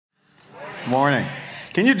Morning.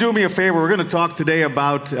 Can you do me a favor? We're going to talk today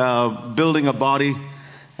about building a body,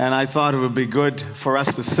 and I thought it would be good for us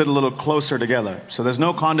to sit a little closer together. So there's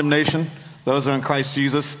no condemnation. Those are in Christ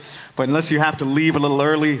Jesus. But unless you have to leave a little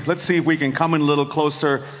early, let's see if we can come in a little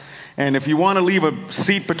closer. And if you want to leave a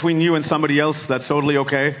seat between you and somebody else, that's totally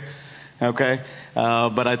okay. Okay?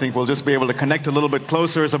 But I think we'll just be able to connect a little bit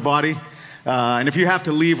closer as a body. And if you have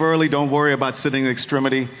to leave early, don't worry about sitting in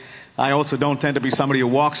extremity. I also don't tend to be somebody who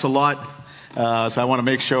walks a lot. So I want to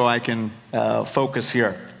make sure I can focus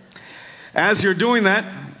here. As you're doing that,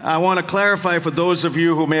 I want to clarify for those of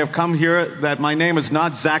you who may have come here that my name is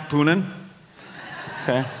not Zach Poonen.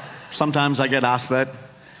 Okay? Sometimes I get asked that.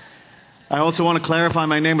 I also want to clarify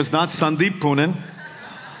my name is not Sanjay Poonen.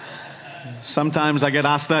 Sometimes I get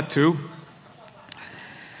asked that too.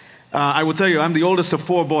 I will tell you, I'm the oldest of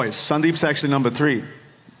 4 boys. Sandeep's actually number 3.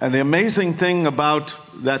 And the amazing thing about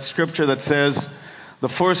that scripture that says, the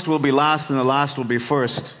first will be last and the last will be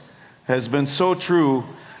first, has been so true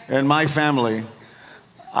in my family.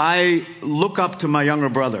 I look up to my younger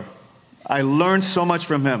brother. I learned so much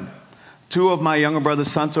from him. 2 of my younger brothers,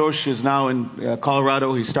 Santosh is now in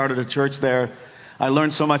Colorado. He started a church there. I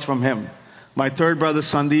learned so much from him. My 3rd brother,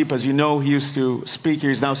 Sandeep, as you know, he used to speak here.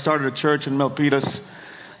 He's now started a church in Milpitas.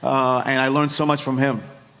 And I learned so much from him.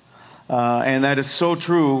 And that is so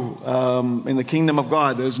true in the kingdom of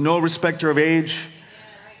God. There's no respecter of age.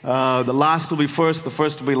 The last will be first, the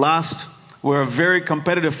first will be last. We're a very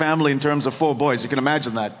competitive family in terms of 4 boys. You can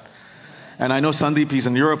imagine that. And I know Sandeep, he's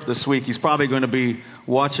in Europe this week. He's probably going to be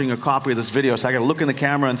watching a copy of this video. So I got to look in the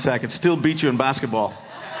camera and say, I can still beat you in basketball.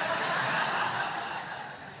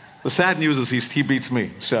 The sad news is he beats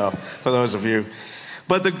me. So for those of you.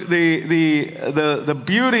 But the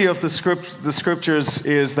beauty of the scriptures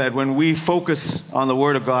is that when we focus on the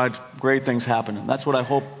Word of God, great things happen. And that's what I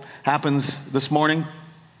hope happens this morning.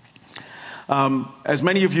 As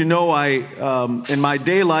many of you know, in my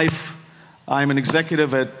day life, I'm an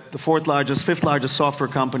executive at the 5th largest software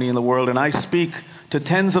company in the world, and I speak to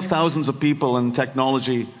tens of thousands of people in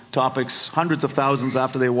technology topics, hundreds of thousands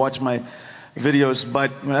after they watch my videos.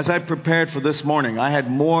 But as I prepared for this morning, I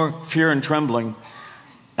had more fear and trembling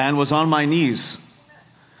and was on my knees,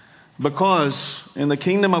 because in the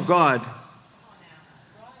kingdom of God,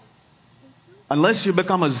 unless you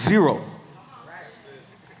become a zero,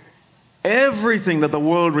 everything that the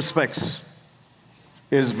world respects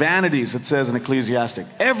is vanities, it says in Ecclesiastic.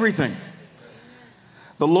 Everything.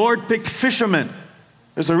 The Lord picked fishermen.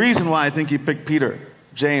 There's a reason why I think He picked Peter,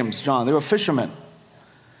 James, John. They were fishermen.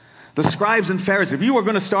 The scribes and Pharisees. If you were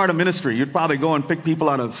going to start a ministry, you'd probably go and pick people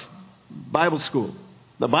out of Bible school.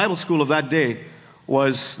 The Bible school of that day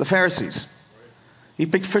was the Pharisees. He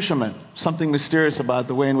picked fishermen. Something mysterious about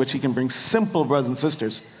the way in which He can bring simple brothers and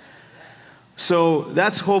sisters. So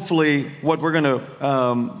that's hopefully what we're going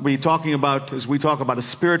to be talking about as we talk about a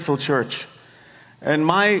spirit-filled church. And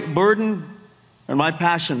my burden and my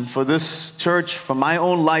passion for this church, for my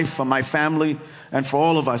own life, for my family, and for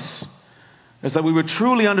all of us, is that we would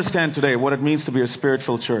truly understand today what it means to be a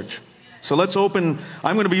spirit-filled church. So let's open.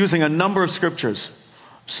 I'm going to be using a number of scriptures.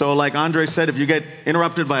 So like Andre said, if you get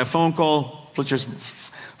interrupted by a phone call, put your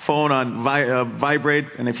phone on vibrate.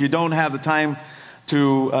 And if you don't have the time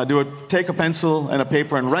to do it, take a pencil and a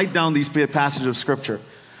paper and write down these passages of Scripture.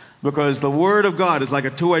 Because the Word of God is like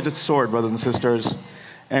a 2-edged sword, brothers and sisters.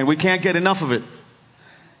 And we can't get enough of it.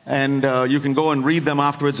 And you can go and read them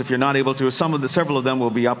afterwards if you're not able to. Several of them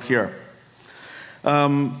will be up here.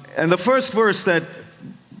 And the first verse that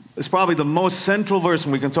is probably the most central verse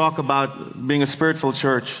when we can talk about being a spirit-filled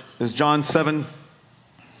church is John 7,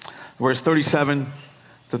 verse 37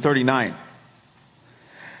 to 39.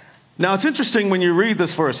 Now, it's interesting when you read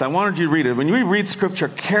this verse. I wanted you to read it. When we read Scripture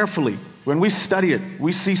carefully, when we study it,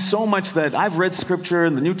 we see so much that I've read Scripture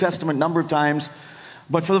in the New Testament a number of times.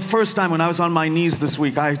 But for the first time when I was on my knees this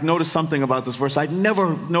week, I noticed something about this verse I'd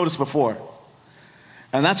never noticed before.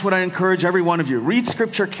 And that's what I encourage every one of you. Read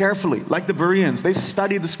Scripture carefully, like the Bereans. They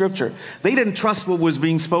studied the Scripture. They didn't trust what was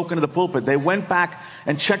being spoken in the pulpit. They went back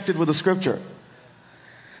and checked it with the Scripture.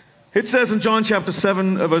 It says in John chapter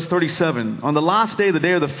 7, verse 37, on the last day, the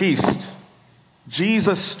day of the feast,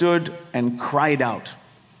 Jesus stood and cried out.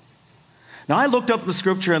 Now, I looked up the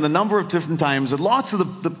Scripture and the number of different times, and lots of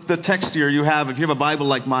the text here you have, if you have a Bible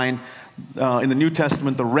like mine, in the New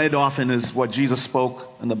Testament, the red often is what Jesus spoke,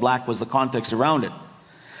 and the black was the context around it.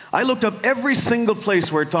 I looked up every single place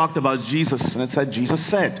where it talked about Jesus, and it said, Jesus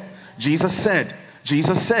said, Jesus said,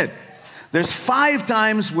 Jesus said. There's 5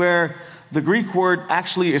 times where the Greek word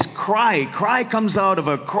actually is cry. Cry comes out of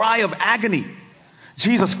a cry of agony.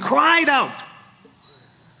 Jesus cried out.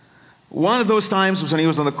 One of those times was when He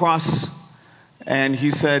was on the cross, And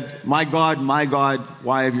he said, my God,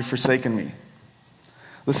 why have you forsaken me?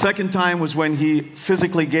 The second time was when he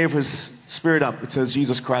physically gave his spirit up. It says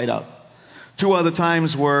Jesus cried out. 2 other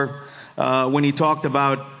times were when he talked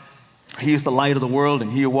about he is the light of the world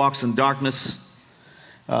and he who walks in darkness.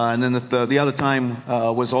 And then the other time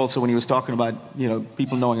was also when he was talking about,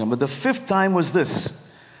 people knowing him. But the 5th time was this.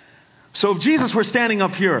 So if Jesus were standing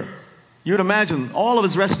up here, you'd imagine all of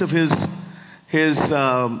his rest of his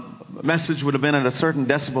message would have been at a certain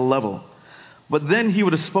decibel level. But then he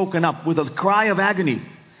would have spoken up with a cry of agony.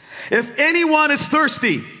 If anyone is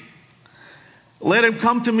thirsty, let him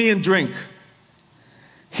come to me and drink.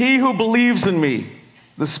 He who believes in me,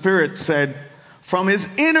 the Spirit said, from his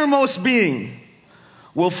innermost being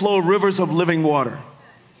will flow rivers of living water.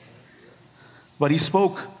 But he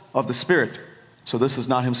spoke of the Spirit. So this is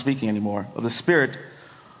not him speaking anymore. Of the Spirit,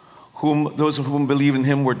 whom those of whom believe in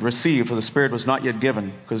him would receive, for the Spirit was not yet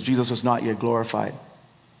given, because Jesus was not yet glorified.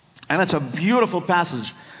 And that's a beautiful passage,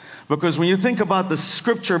 because when you think about the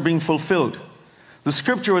Scripture being fulfilled, the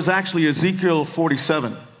Scripture was actually Ezekiel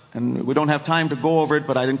 47. And we don't have time to go over it,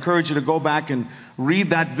 but I'd encourage you to go back and read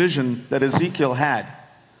that vision that Ezekiel had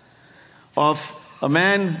of a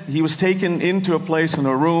man. He was taken into a place in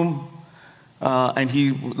a room, and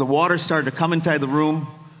the water started to come inside the room,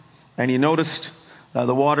 and he noticed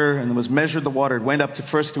the water, and was measured the water. It went up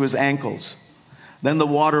first to his ankles. Then the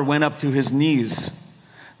water went up to his knees.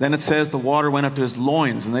 Then it says the water went up to his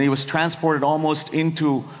loins, and then he was transported almost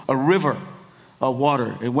into a river of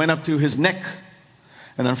water. It went up to his neck.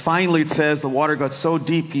 And then finally it says the water got so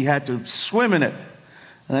deep he had to swim in it.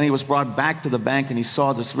 And then he was brought back to the bank and he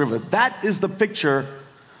saw this river. That is the picture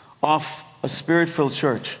of a Spirit-filled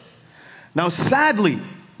church. Now sadly,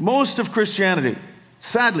 most of Christianity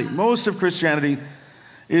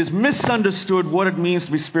is misunderstood what it means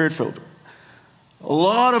to be Spirit-filled. A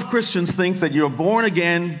lot of Christians think that you're born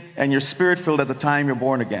again and you're Spirit-filled at the time you're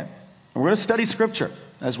born again. And we're going to study Scripture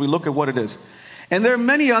as we look at what it is. And there are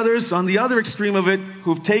many others on the other extreme of it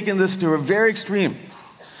who've taken this to a very extreme,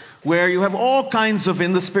 where you have all kinds of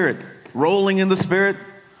in the Spirit, rolling in the Spirit,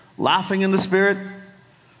 laughing in the Spirit,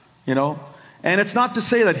 And it's not to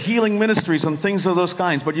say that healing ministries and things of those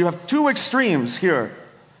kinds, but you have 2 extremes here,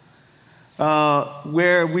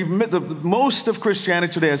 where most of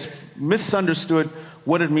Christianity today has misunderstood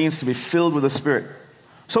what it means to be filled with the Spirit.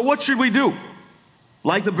 So what should we do?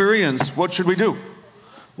 Like the Bereans, what should we do?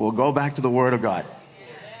 We'll go back to the Word of God.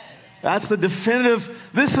 That's the definitive,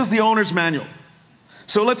 this is the owner's manual.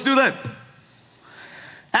 So let's do that.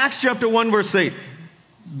 Acts chapter 1 verse 8.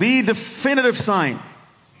 The definitive sign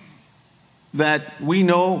that we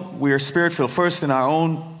know we are Spirit-filled, first in our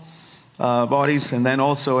own bodies, and then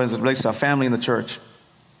also as it relates to our family and the church.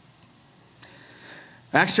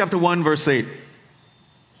 Acts chapter 1 verse 8.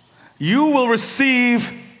 You will receive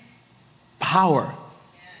power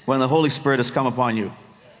when the Holy Spirit has come upon you.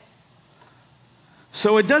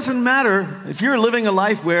 So it doesn't matter if you're living a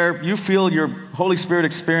life where you feel your Holy Spirit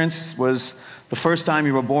experience was the first time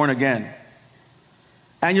you were born again.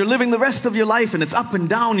 And you're living the rest of your life and it's up and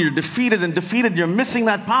down, you're defeated, you're missing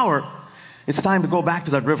that power. It's time to go back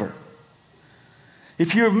to that river.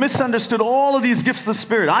 If you've misunderstood all of these gifts of the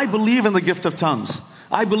Spirit, I believe in the gift of tongues.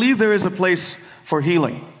 I believe there is a place for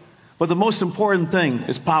healing. But the most important thing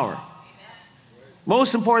is power.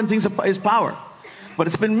 Most important thing is power. But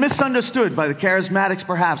it's been misunderstood by the charismatics,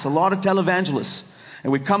 perhaps, a lot of televangelists.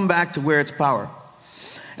 And we come back to where it's power.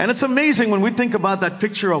 And it's amazing when we think about that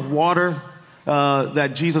picture of water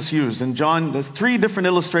that Jesus used. In John, there's 3 different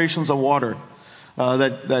illustrations of water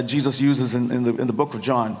that Jesus uses in the book of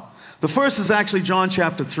John. The first is actually John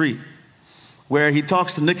chapter 3, where he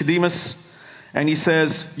talks to Nicodemus and he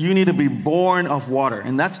says, you need to be born of water.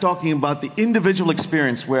 And that's talking about the individual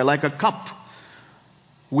experience where, like a cup,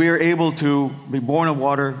 we're able to be born of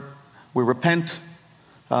water, we repent,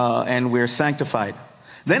 and we're sanctified.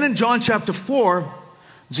 Then in John chapter 4,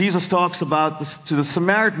 Jesus talks about this to the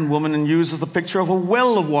Samaritan woman and uses the picture of a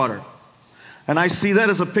well of water. And I see that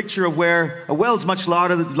as a picture of where a well is much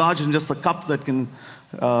larger than just a cup that can,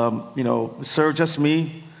 serve just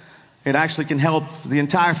me. It actually can help the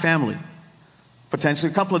entire family,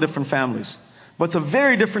 potentially a couple of different families. But it's a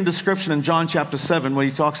very different description in John chapter 7 when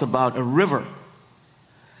he talks about a river.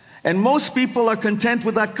 And most people are content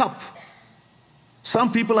with that cup.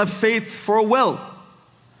 Some people have faith for a well.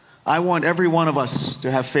 I want every one of us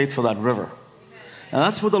to have faith for that river. And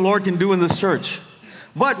that's what the Lord can do in this church.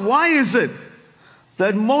 But why is it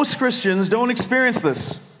that most Christians don't experience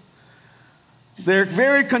this? They're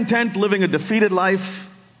very content living a defeated life.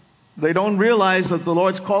 They don't realize that the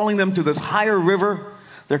Lord's calling them to this higher river.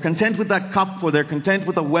 They're content with that cup, or they're content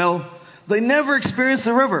with a well. they never experience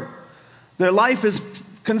the river. Their life is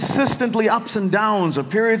consistently ups and downs or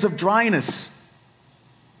periods of dryness.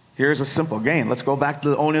 Here's a simple, again, let's go back to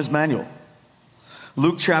the owner's manual.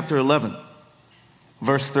 Luke chapter 11,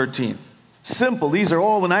 verse 13. Simple. These are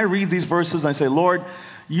all, when I read these verses, I say, Lord,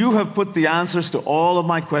 you have put the answers to all of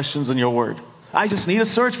my questions in your word. I just need to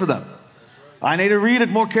search for them. I need to read it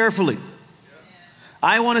more carefully.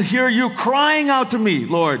 I want to hear you crying out to me,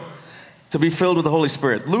 Lord, to be filled with the Holy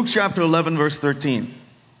Spirit. Luke chapter 11, verse 13.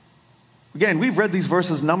 Again, we've read these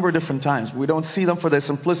verses a number of different times, but we don't see them for their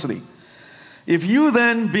simplicity. If you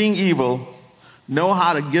then, being evil, know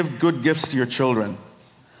how to give good gifts to your children,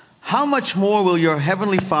 how much more will your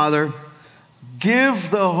heavenly Father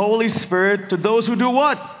give the Holy Spirit to those who do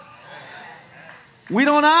what? We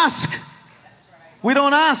don't ask. We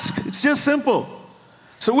don't ask. It's just simple.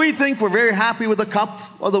 So we think we're very happy with the cup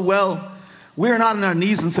or the well. We're not on our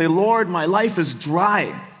knees and say, Lord, my life is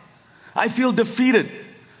dry. I feel defeated.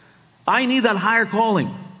 I need that higher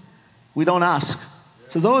calling. We don't ask.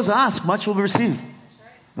 So those ask, much will be received.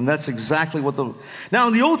 And that's exactly what the... Now,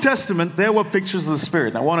 in the Old Testament, there were pictures of the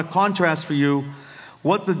Spirit. I want to contrast for you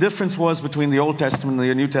what the difference was between the Old Testament and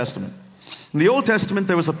the New Testament. In the Old Testament,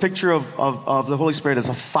 there was a picture of the Holy Spirit as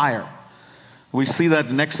a fire. We see that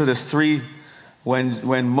in Exodus 3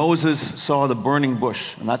 when Moses saw the burning bush.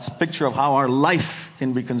 And that's a picture of how our life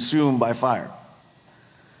can be consumed by fire.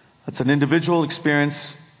 That's an individual experience,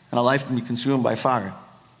 and our life can be consumed by fire.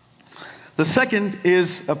 The second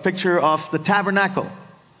is a picture of the tabernacle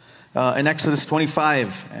in Exodus 25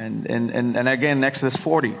 and again in Exodus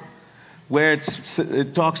 40, where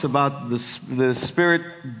it talks about the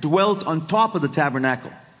Spirit dwelt on top of the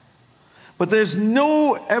tabernacle. But there's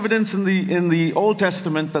no evidence in the Old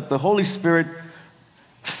Testament that the Holy Spirit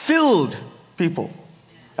filled people.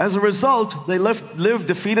 As a result, they lived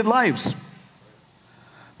defeated lives.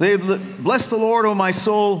 They bless the Lord, O my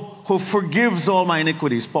soul, who forgives all my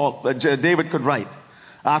iniquities, David could write,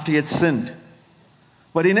 after he had sinned.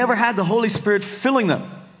 But he never had the Holy Spirit filling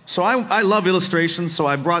them. So I love illustrations, so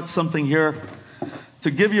I brought something here to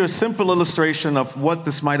give you a simple illustration of what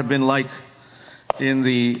this might have been like in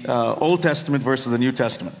the Old Testament versus the New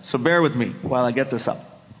Testament. So bear with me while I get this up.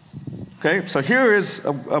 Okay, so here is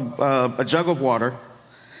a jug of water.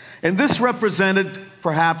 And this represented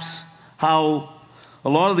perhaps how a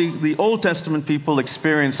lot of the Old Testament people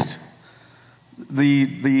experienced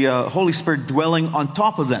the Holy Spirit dwelling on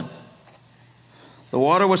top of them. The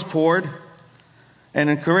water was poured, and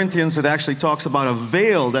in Corinthians it actually talks about a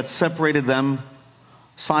veil that separated them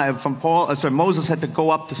from Moses had to go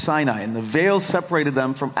up to Sinai, and the veil separated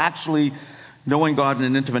them from actually knowing God in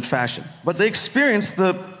an intimate fashion. But they experienced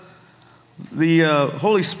the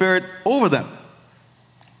Holy Spirit over them.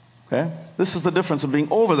 Okay? This is the difference of being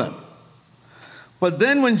over them. But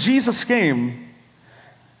then when Jesus came,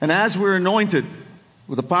 and as we're anointed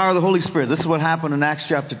with the power of the Holy Spirit, this is what happened in Acts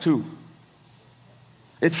chapter 2.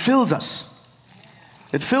 It fills us.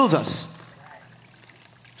 It fills us.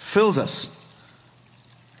 It fills us.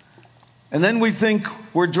 And then we think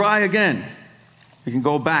we're dry again. We can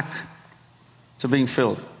go back to being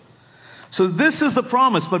filled. So this is the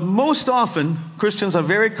promise, but most often Christians are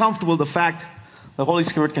very comfortable with the fact the Holy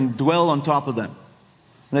Spirit can dwell on top of them.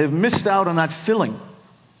 They've missed out on that filling.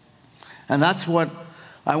 And that's what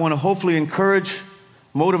I want to hopefully encourage,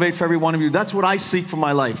 motivate for every one of you. That's what I seek for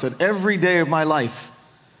my life, that every day of my life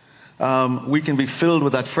we can be filled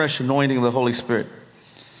with that fresh anointing of the Holy Spirit.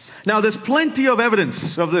 Now, there's plenty of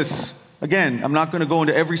evidence of this. Again, I'm not going to go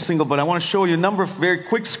into every single, but I want to show you a number of very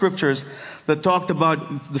quick scriptures that talked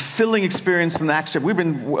about the filling experience in Acts chapter. We've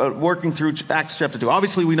been working through Acts chapter 2.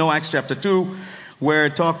 Obviously, we know Acts chapter 2, where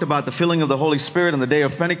it talked about the filling of the Holy Spirit on the day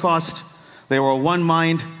of Pentecost. They were one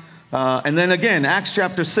mind. And then again, Acts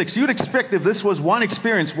chapter 6. You'd expect if this was one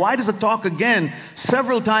experience, why does it talk again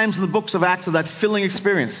several times in the books of Acts of that filling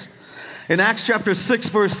experience? In Acts chapter 6,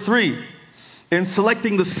 verse 3, in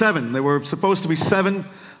selecting the 7, there were supposed to be 7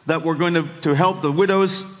 that were going to help the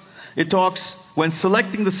widows. It talks, when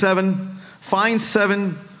selecting the 7, find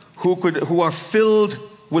 7 who are filled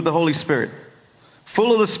with the Holy Spirit,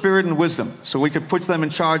 full of the Spirit and wisdom, so we could put them in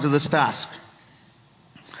charge of this task.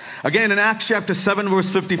 Again, in Acts chapter 7, verse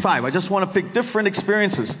 55, I just want to pick different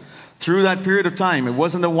experiences through that period of time. It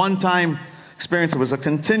wasn't a one-time experience, it was a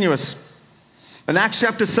continuous. In Acts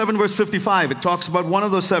chapter 7, verse 55, it talks about one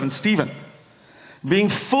of those 7, Stephen, being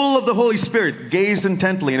full of the Holy Spirit, gazed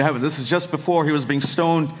intently in heaven. This is just before he was being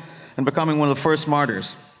stoned and becoming one of the first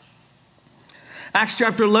martyrs. Acts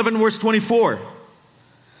chapter 11, verse 24.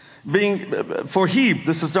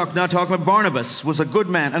 This is now talking about Barnabas, was a good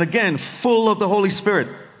man, and again, full of the Holy Spirit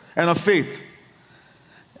and of faith.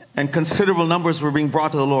 and considerable numbers were being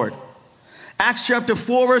brought to the Lord. Acts chapter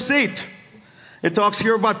 4, verse 8. It talks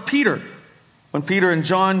here about Peter. When Peter and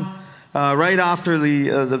John, right after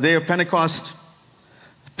the day of Pentecost,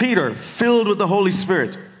 Peter, filled with the Holy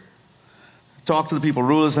Spirit, talked to the people,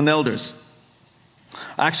 rulers and elders.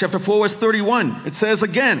 Acts chapter 4, verse 31. It says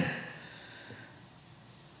again,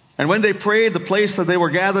 and when they prayed, the place that they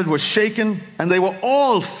were gathered was shaken, and they were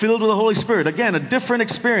all filled with the Holy Spirit. Again, a different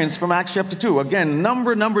experience from Acts chapter 2. Again,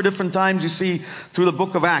 number of different times you see through the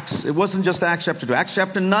book of Acts. It wasn't just Acts chapter 2. Acts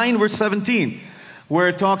chapter 9, verse 17, where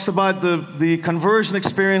it talks about the conversion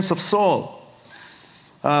experience of Saul.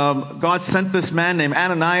 God sent this man named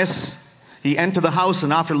Ananias. He entered the house,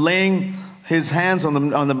 and after laying his hands on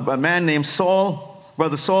the man named Saul,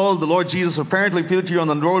 Brother Saul, the Lord Jesus apparently appeared to you on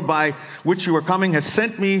the road by which you were coming, has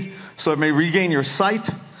sent me so it may regain your sight,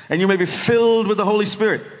 and you may be filled with the Holy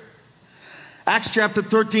Spirit. Acts chapter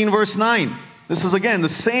 13, verse 9. This is again the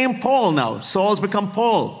same Paul now. Saul's become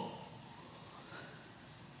Paul.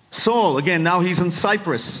 Saul, again, now he's in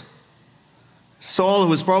Cyprus. Saul, who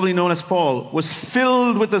was probably known as Paul, was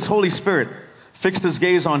filled with this Holy Spirit, fixed his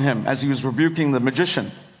gaze on him as he was rebuking the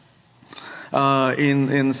magician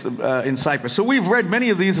in Cyprus. So we've read many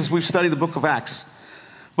of these as we've studied the book of Acts.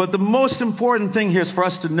 But the most important thing here is for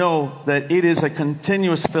us to know that it is a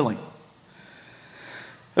continuous filling.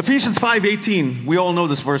 Ephesians 5:18, we all know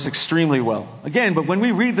this verse extremely well. Again, but when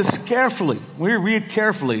we read this carefully,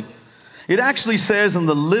 it actually says in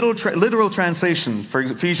the literal translation for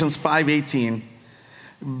Ephesians 5:18,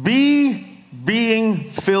 be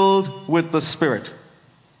being filled with the Spirit.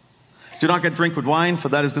 Do not get drink with wine, for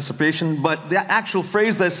that is dissipation. But the actual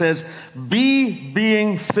phrase that says, be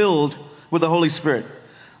being filled with the Holy Spirit.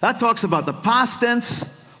 That talks about the past tense,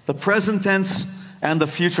 the present tense, and the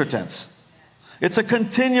future tense. It's a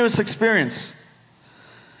continuous experience.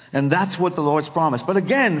 And that's what the Lord's promised. But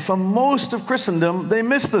again, for most of Christendom, they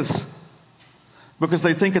miss this. Because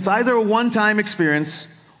they think it's either a one-time experience,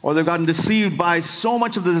 or they've gotten deceived by so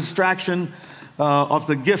much of the distraction of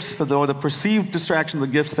the gifts, or the perceived distraction of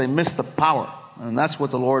the gifts, they miss the power. And that's what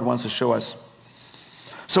the Lord wants to show us.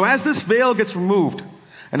 So as this veil gets removed,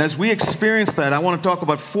 and as we experience that, I want to talk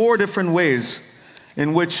about 4 different ways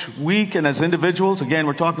in which we can, as individuals, again,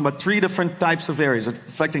 we're talking about 3 different types of areas.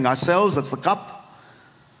 Affecting ourselves, that's the cup.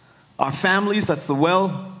 Our families, that's the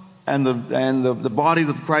well. And the body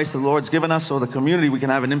of Christ the Lord's given us, or the community we can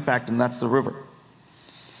have an impact, and that's the river.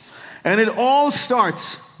 And it all starts,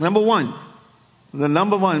 the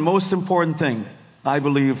number one most important thing, I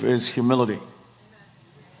believe, is humility.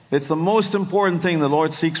 It's the most important thing the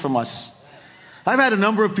Lord seeks from us. I've had a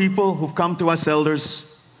number of people who've come to us elders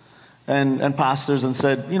and pastors and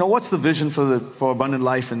said, what's the vision for Abundant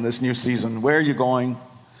Life in this new season? Where are you going?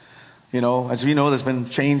 As we know, there's been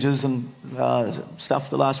changes and stuff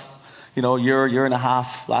the last, year and a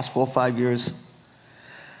half, last 4 or 5 years.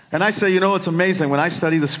 And I say, it's amazing when I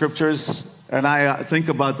study the scriptures and I think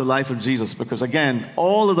about the life of Jesus, because again,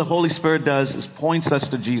 all of the Holy Spirit does is points us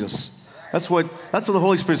to Jesus. That's what the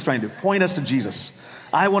Holy Spirit's trying to do, point us to Jesus.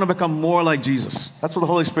 I want to become more like Jesus. That's what the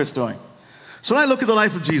Holy Spirit's doing. So when I look at the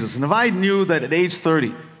life of Jesus, and if I knew that at age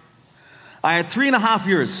 30, I had 3.5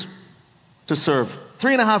 years to serve.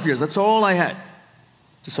 3.5 years, that's all I had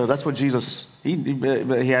to serve. That's what Jesus, he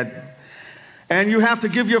had. And you have to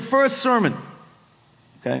give your first sermon.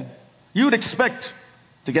 Okay? You would expect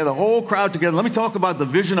to get the whole crowd together. Let me talk about the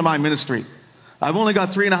vision of my ministry. I've only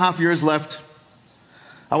got 3.5 years left.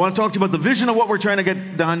 I want to talk to you about the vision of what we're trying to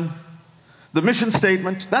get done. The mission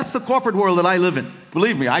statement. That's the corporate world that I live in.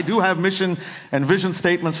 Believe me, I do have mission and vision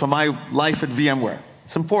statements for my life at VMware.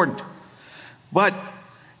 It's important. But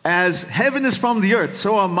as heaven is from the earth,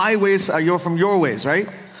 so are my ways, are your from your ways, right?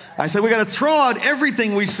 I said we got to throw out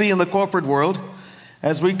everything we see in the corporate world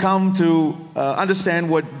as we come to understand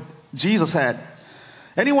what Jesus had.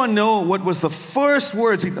 Anyone know what was the first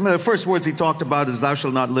words? The first words he talked about is, "Thou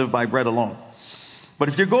shalt not live by bread alone." But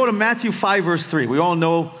if you go to Matthew 5, verse 3, we all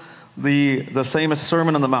know the famous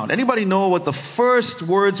Sermon on the Mount. Anybody know what the first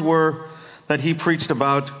words were that he preached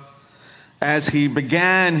about as he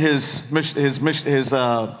began his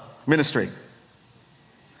ministry?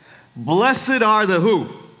 Blessed are the who?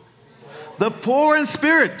 The poor in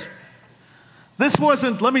spirit. This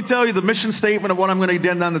wasn't, let me tell you, the mission statement of what I'm going to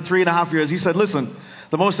get done in 3.5 years. He said, listen,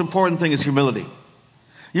 the most important thing is humility.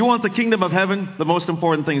 You want the kingdom of heaven? The most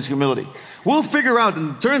important thing is humility. We'll figure out,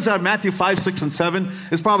 and it turns out Matthew 5, 6, and 7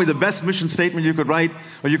 is probably the best mission statement you could write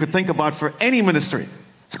or you could think about for any ministry.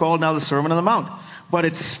 It's called now the Sermon on the Mount. But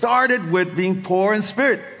it started with being poor in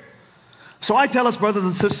spirit. So I tell us, brothers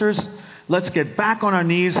and sisters, let's get back on our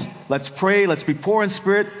knees. Let's pray. Let's be poor in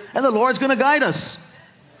spirit. And the Lord's going to guide us.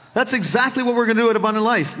 That's exactly what we're going to do at Abundant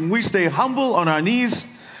Life. When we stay humble on our knees,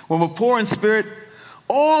 when we're poor in spirit,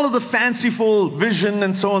 all of the fanciful vision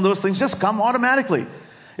and so on, those things just come automatically.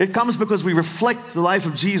 It comes because we reflect the life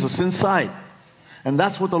of Jesus inside. And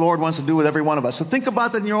that's what the Lord wants to do with every one of us. So think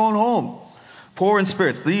about that in your own home. Poor in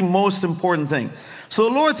spirit, the most important thing. So the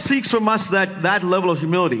Lord seeks from us that level of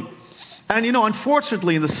humility. And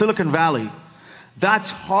unfortunately in the Silicon Valley, that's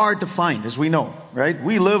hard to find, as we know, right?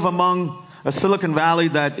 We live among a Silicon Valley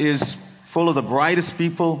that is full of the brightest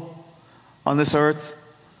people on this earth.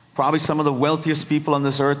 Probably some of the wealthiest people on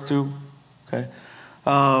this earth too. Okay,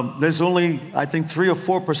 there's only, I think, 3 or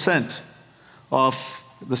 4% of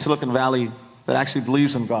the Silicon Valley that actually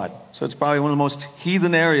believes in God. So it's probably one of the most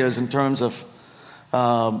heathen areas in terms of.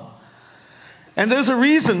 And there's a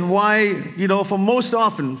reason why, for most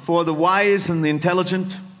often, for the wise and the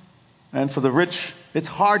intelligent, and for the rich, it's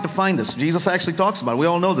hard to find this. Jesus actually talks about it. We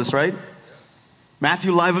all know this, right?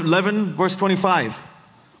 Matthew 11, verse 25.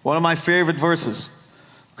 One of my favorite verses.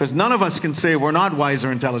 Because none of us can say we're not wise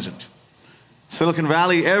or intelligent. Silicon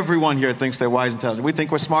Valley, everyone here thinks they're wise and intelligent. We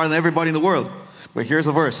think we're smarter than everybody in the world. But here's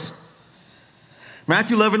the verse.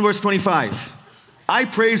 Matthew 11, verse 25. I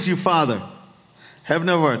praise you, Father, heaven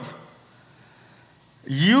and earth.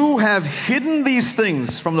 You have hidden these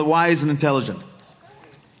things from the wise and intelligent.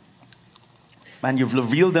 And you've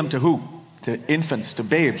revealed them to who? To infants, to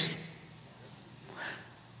babes.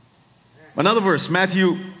 Another verse,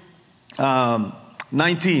 Matthew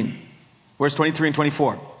 19, verse 23 and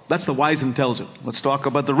 24. That's the wise and intelligent. Let's talk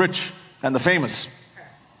about the rich and the famous.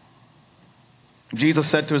 Jesus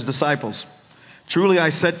said to his disciples, truly I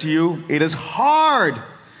said to you, it is hard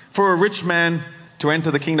for a rich man to enter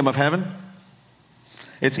the kingdom of heaven.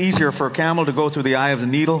 It's easier for a camel to go through the eye of the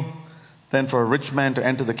needle than for a rich man to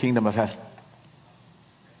enter the kingdom of heaven.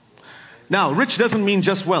 Now, rich doesn't mean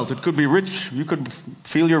just wealth. It could be rich. You could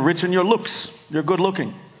feel you're rich in your looks. You're good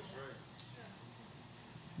looking.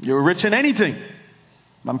 You're rich in anything.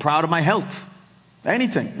 I'm proud of my health.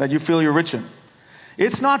 Anything that you feel you're rich in.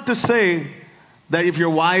 It's not to say that if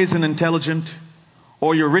you're wise and intelligent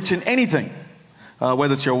or you're rich in anything,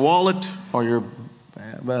 whether it's your wallet or your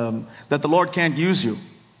that the Lord can't use you.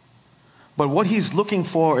 But what He's looking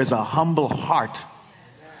for is a humble heart.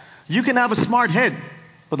 You can have a smart head,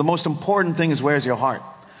 but the most important thing is, where's your heart?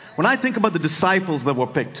 When I think about the disciples that were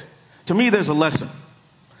picked, to me there's a lesson.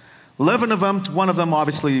 11 of them, one of them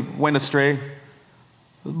obviously went astray.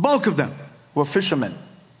 The bulk of them were fishermen.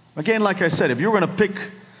 Again, like I said, if you were going to pick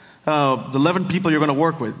the 11 people you're going to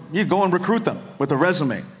work with, you'd go and recruit them with a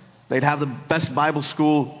resume. They'd have the best Bible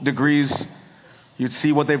school degrees. You'd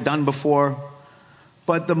see what they've done before.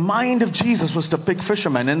 But the mind of Jesus was to pick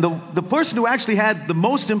fishermen. And the person who actually had the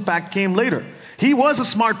most impact came later. He was a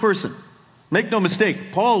smart person. Make no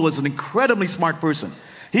mistake, Paul was an incredibly smart person.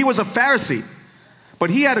 He was a Pharisee. But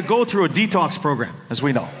he had to go through a detox program, as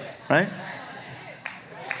we know. Right?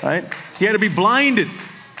 Right? He had to be blinded.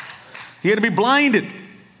 He had to be blinded.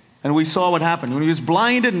 And we saw what happened. When he was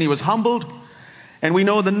blinded and he was humbled. And we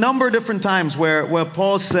know the number of different times where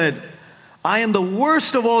Paul said, I am the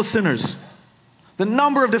worst of all sinners. The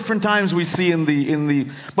number of different times we see in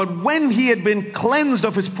the but when he had been cleansed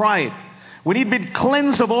of his pride, when he'd been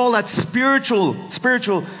cleansed of all that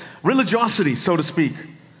spiritual religiosity, so to speak,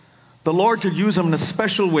 the Lord could use him in a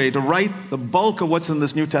special way to write the bulk of what's in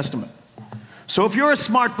this New Testament. So if you're a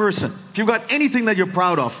smart person, if you've got anything that you're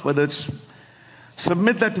proud of, whether it's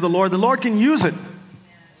submit that to the Lord can use it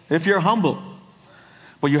if you're humble.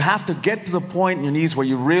 But you have to get to the point in your knees where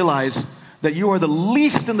you realize that you are the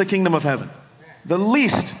least in the kingdom of heaven. The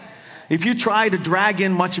least. If you try to drag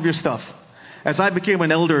in much of your stuff. As I became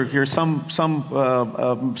an elder here, some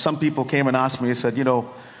people came and asked me, they said,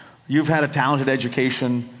 you've had a talented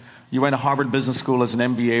education. You went to Harvard Business School as an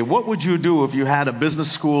MBA. What would you do if you had a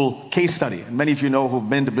business school case study? And many of you know who've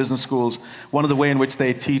been to business schools, one of the ways in which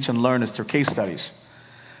they teach and learn is through case studies.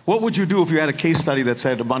 What would you do if you had a case study that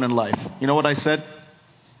said abundant life? You know what I said?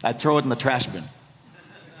 I'd throw it in the trash bin.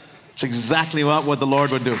 It's exactly what the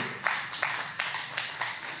Lord would do.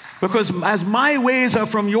 Because as my ways are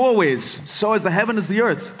from your ways, so is the heaven is the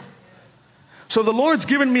earth. So the Lord's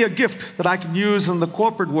given me a gift that I can use in the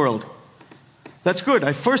corporate world. That's good.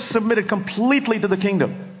 I first submitted completely to the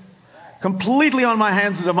kingdom. Completely on my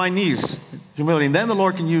hands and on my knees. Humility. And then the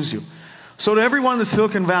Lord can use you. So to everyone in the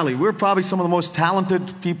Silicon Valley, we're probably some of the most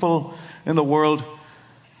talented people in the world.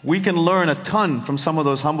 We can learn a ton from some of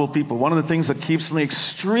those humble people. One of the things that keeps me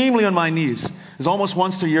extremely on my knees is almost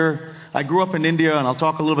once a year. I grew up in India, and I'll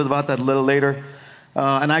talk a little bit about that a little later.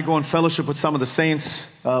 And I go in fellowship with some of the saints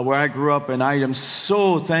where I grew up, and I am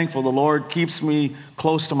so thankful the Lord keeps me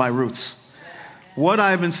close to my roots. What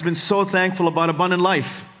I've been so thankful about Abundant Life.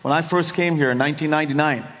 When I first came here in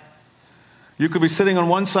 1999, you could be sitting on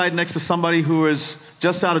one side next to somebody who is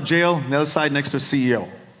just out of jail, and the other side next to a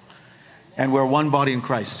CEO. And we're one body in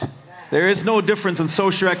Christ. There is no difference in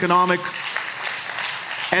socioeconomic,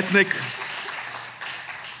 ethnic.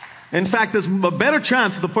 In fact, there's a better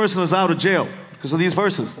chance that the person is out of jail because of these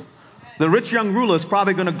verses. The rich young ruler is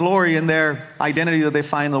probably going to glory in their identity that they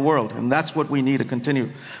find in the world. And that's what we need to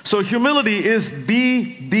continue. So humility is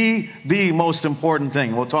the most important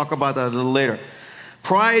thing. We'll talk about that a little later.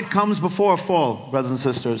 Pride comes before a fall, brothers and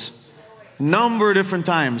sisters. A number of different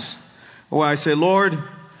times where I say, Lord,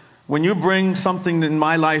 when you bring something in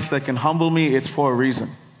my life that can humble me, it's for a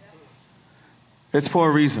reason. It's for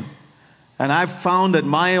a reason. And I've found that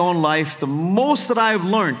my own life, the most that I've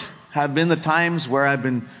learned have been the times where I've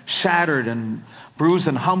been shattered and bruised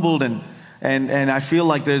and humbled and I feel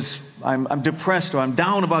like I'm depressed or I'm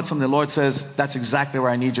down about something. The Lord says, that's exactly where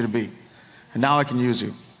I need you to be. And now I can use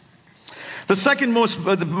you. The second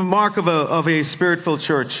the mark of a spirit-filled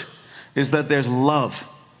church is that there's love.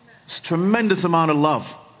 It's a tremendous amount of love.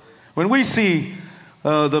 When we see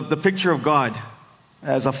the picture of God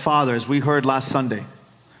as a father, as we heard last Sunday,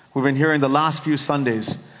 we've been hearing the last few Sundays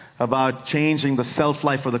about changing the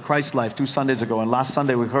self-life or the Christ life 2 Sundays ago. And last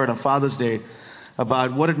Sunday we heard on Father's Day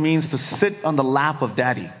about what it means to sit on the lap of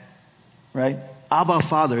Daddy. Right? Abba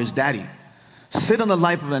Father is Daddy. Sit on the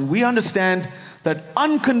lap of, and we understand that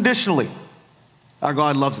unconditionally our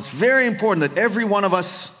God loves us. Very important that every one of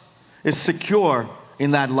us is secure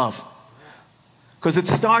in that love. Because it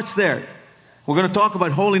starts there. We're going to talk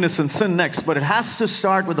about holiness and sin next, but it has to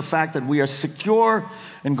start with the fact that we are secure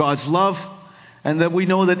in God's love and that we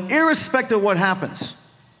know that irrespective of what happens,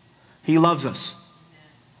 He loves us.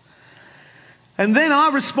 And then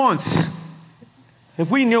our response, if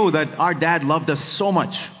we knew that our dad loved us so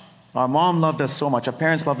much, our mom loved us so much, our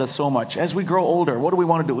parents loved us so much, as we grow older, what do we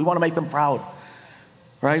want to do? We want to make them proud,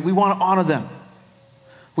 right? We want to honor them.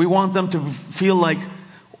 We want them to feel like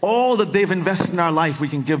all that they've invested in our life, we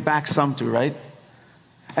can give back some to, right?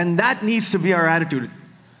 And that needs to be our attitude.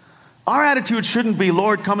 Our attitude shouldn't be,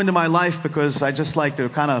 Lord, come into my life because I just like to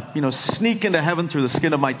kind of, sneak into heaven through the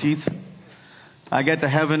skin of my teeth. I get to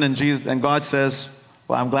heaven and God says,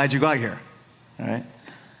 well, I'm glad you got here. All right?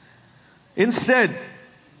 Instead,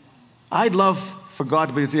 I'd love for God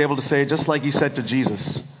to be able to say, just like He said to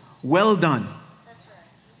Jesus, well done,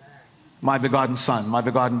 my begotten son, my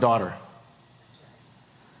begotten daughter.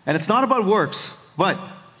 And it's not about works, but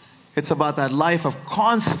it's about that life of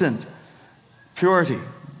constant purity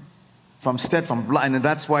and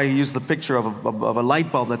that's why He used the picture of a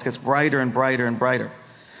light bulb that gets brighter and brighter and brighter.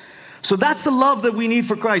 So that's the love that we need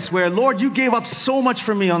for Christ, where, Lord, you gave up so much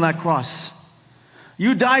for me on that cross.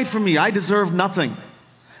 You died for me. I deserve nothing.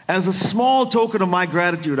 As a small token of my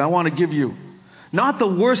gratitude, I want to give you not the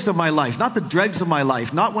worst of my life, not the dregs of my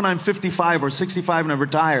life, not when I'm 55 or 65 and I'm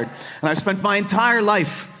retired, and I've spent my entire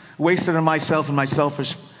life wasted on myself and my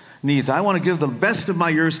selfish needs. I want to give the best of my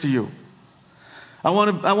years to you. I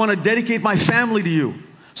want to dedicate my family to you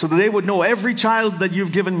so that they would know, every child that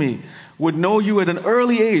you've given me would know you at an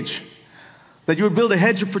early age, that you would build a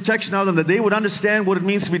hedge of protection out of them, that they would understand what it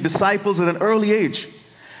means to be disciples at an early age.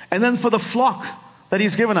 And then for the flock that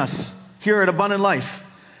He's given us here at Abundant Life,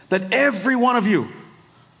 that every one of you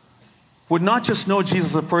would not just know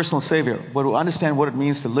Jesus as a personal Savior, but would understand what it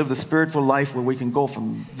means to live the spiritual life where we can go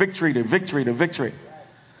from victory to victory to victory.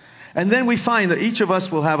 And then we find that each of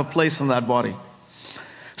us will have a place in that body.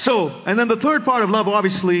 So, and then the third part of love,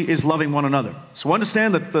 obviously, is loving one another. So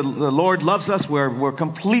understand that the Lord loves us. We're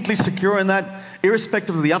completely secure in that,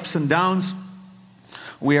 irrespective of the ups and downs.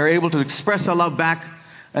 We are able to express our love back.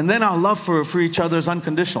 And then our love for each other is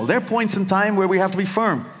unconditional. There are points in time where we have to be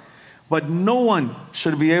firm. But no one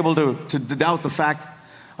should be able to doubt the fact.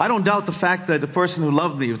 I don't doubt the fact that the person who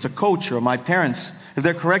loved me, if it's a coach or my parents, if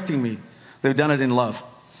they're correcting me, they've done it in love.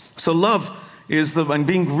 So love is and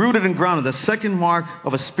being rooted and grounded, the second mark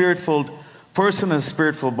of a spirit-filled person and a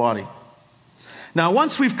spirit-filled body. Now,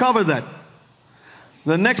 once we've covered that,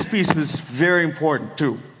 the next piece is very important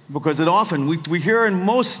too, because we hear in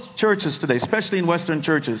most churches today, especially in Western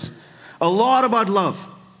churches, a lot about love.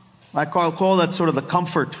 I call that sort of the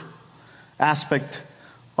comfort aspect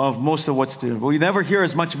of most of what's done. But we never hear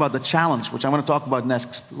as much about the challenge, which I'm going to talk about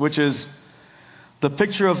next, which is the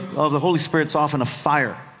picture of the Holy Spirit's often a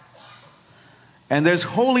fire. And there's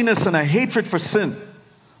holiness and a hatred for sin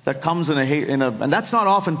that comes and that's not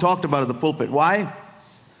often talked about in the pulpit. Why?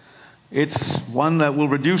 It's one that will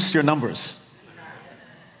reduce your numbers.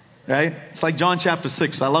 Right? It's like John chapter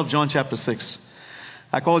 6. I love John chapter 6.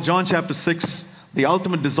 I call John chapter 6 the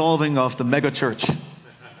ultimate dissolving of the mega church.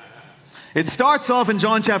 It starts off in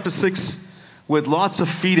John chapter 6 with lots of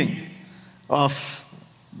feeding of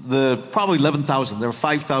the probably 11,000. There were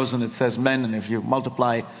 5,000, it says, men, and if you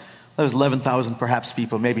multiply, there's 11,000 perhaps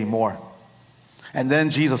people, maybe more. And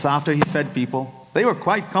then Jesus, after he fed people, they were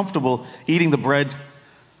quite comfortable eating the bread,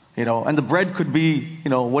 and the bread could be,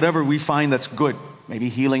 whatever we find that's good. Maybe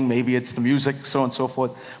healing, maybe it's the music, so on and so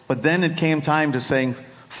forth. But then it came time to saying,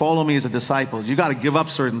 follow me as a disciple. You got to give up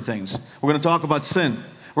certain things. We're going to talk about sin.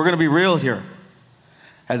 We're going to be real here.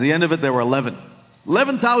 At the end of it, there were 11.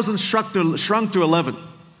 11,000 shrunk to 11.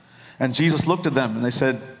 And Jesus looked at them and they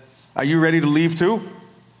said, are you ready to leave too?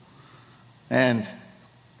 And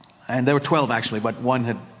there were 12 actually, but one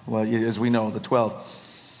had, as we know, the 12.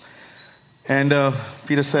 And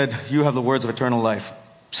Peter said, you have the words of eternal life.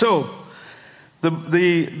 So,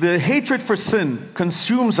 the hatred for sin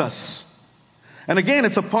consumes us. And again,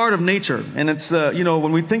 it's a part of nature. And it's,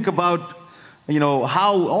 when we think about,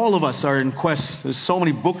 how all of us are in quest. There's so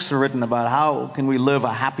many books are written about how can we live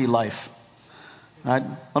a happy life. Right?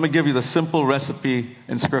 Let me give you the simple recipe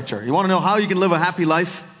in Scripture. You want to know how you can live a happy life?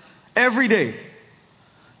 Every day,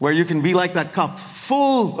 where you can be like that cup,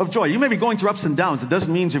 full of joy. You may be going through ups and downs. It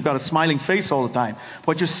doesn't mean you've got a smiling face all the time.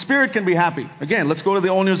 But your spirit can be happy. Again, let's go to the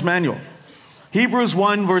owner's manual. Hebrews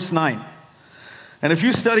 1, verse 9. And if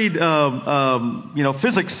you studied,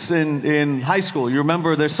 physics in high school, you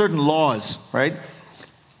remember there's certain laws, right?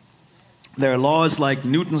 There are laws like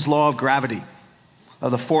Newton's law of gravity,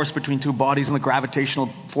 of the force between two bodies and the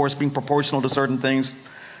gravitational force being proportional to certain things.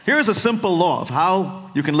 Here's a simple law of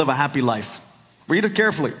how you can live a happy life. Read it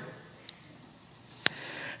carefully.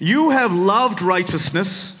 You have loved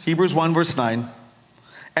righteousness, Hebrews 1, verse 9,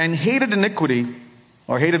 and hated iniquity,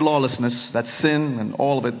 or hated lawlessness, that's sin and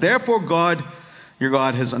all of it. Therefore God, your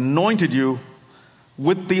God, has anointed you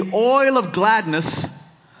with the oil of gladness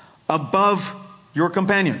above your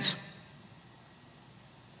companions.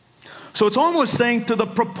 So it's almost saying to the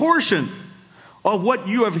proportion of what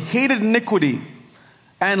you have hated iniquity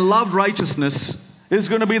and loved righteousness is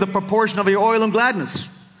going to be the proportion of your oil and gladness.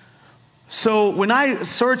 So when I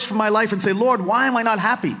search for my life and say, Lord, why am I not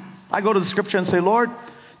happy? I go to the Scripture and say, Lord,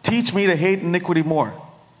 teach me to hate iniquity more.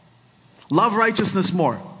 Love righteousness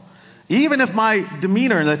more. Even if my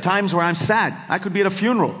demeanor in the times where I'm sad, I could be at a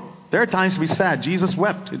funeral. There are times to be sad. Jesus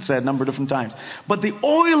wept, it said a number of different times. But the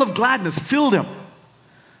oil of gladness filled him.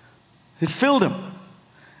 It filled him.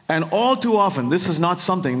 And all too often, this is not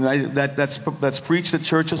something that's preached at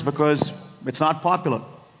churches because it's not popular.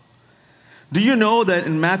 Do you know that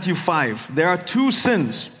in Matthew 5, there are two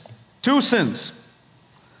sins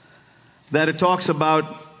that it talks about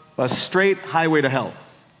a straight highway to hell.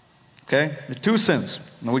 Okay? The two sins.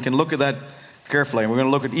 And we can look at that carefully. And we're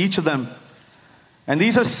going to look at each of them. And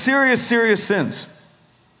these are serious, serious sins.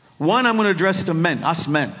 One I'm going to address to men, us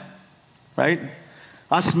men. Right?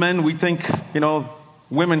 Us men, we think,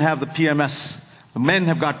 women have the PMS. The men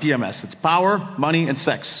have got PMS. It's power, money, and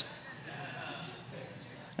sex.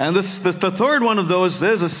 And the third one of those,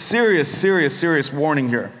 there's a serious, serious, serious warning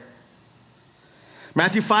here.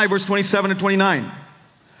 Matthew 5, verse 27 and 29.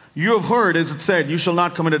 You have heard, as it said, you shall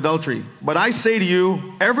not commit adultery. But I say to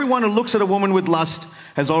you, everyone who looks at a woman with lust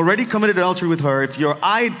has already committed adultery with her. If your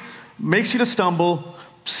eye makes you to stumble,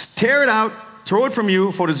 tear it out, throw it from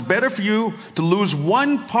you, for it is better for you to lose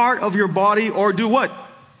one part of your body or do what?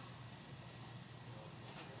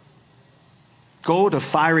 Go to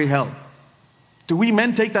fiery hell. Do we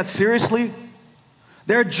men take that seriously?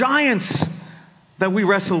 There are giants that we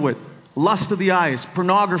wrestle with. Lust of the eyes,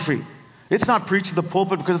 pornography. It's not preached at the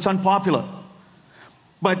pulpit because it's unpopular.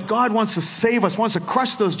 But God wants to save us, wants to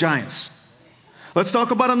crush those giants. Let's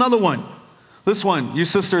talk about another one. This one, you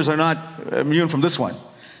sisters are not immune from this one.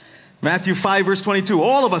 Matthew 5, verse 22.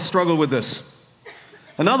 All of us struggle with this.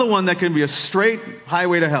 Another one that can be a straight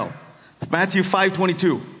highway to hell. Matthew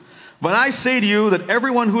 5:22. But I say to you that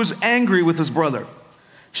everyone who is angry with his brother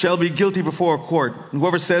shall be guilty before a court. And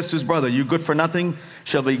whoever says to his brother, you good for nothing,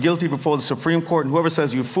 shall be guilty before the Supreme Court. And whoever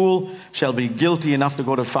says, you fool, shall be guilty enough to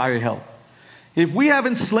go to fiery hell. If we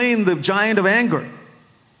haven't slain the giant of anger,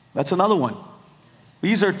 that's another one.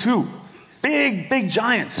 These are two big, big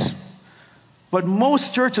giants. But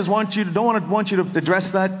most churches don't want you to address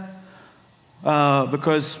that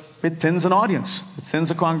because it thins an audience. It thins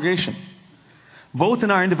a congregation. Both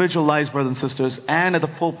in our individual lives, brothers and sisters, and at the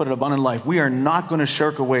pulpit of Abundant Life, we are not going to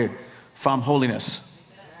shirk away from holiness.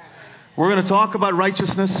 We're going to talk about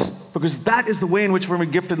righteousness because that is the way in which we're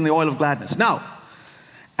gifted in the oil of gladness. Now,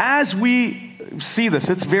 as we see this,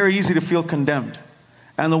 it's very easy to feel condemned.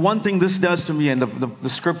 And the one thing this does to me, and the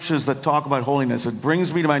scriptures that talk about holiness, it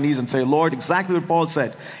brings me to my knees and say, Lord, exactly what Paul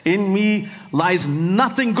said. In me lies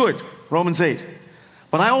nothing good, Romans 8.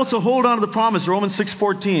 But I also hold on to the promise, Romans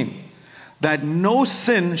 6:14, that no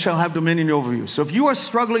sin shall have dominion over you. So if you are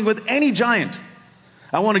struggling with any giant,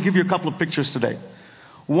 I want to give you a couple of pictures today.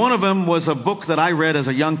 One of them was a book that I read as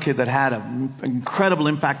a young kid that had an incredible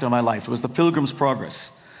impact on my life. It was The Pilgrim's Progress.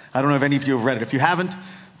 I don't know if any of you have read it. If you haven't,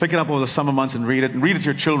 pick it up over the summer months and read it to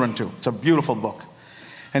your children too. It's a beautiful book.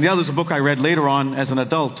 And the other is a book I read later on as an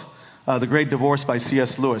adult, The Great Divorce by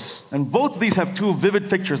C.S. Lewis. And both of these have two vivid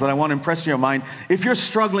pictures that I want to impress in your mind. If you're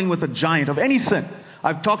struggling with a giant of any sin,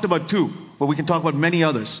 I've talked about two, but we can talk about many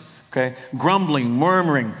others. Okay, grumbling,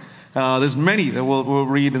 murmuring. There's many that we'll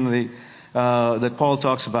read in that Paul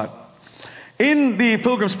talks about. In The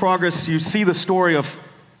Pilgrim's Progress, you see the story of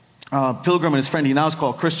Pilgrim and his friend. He now is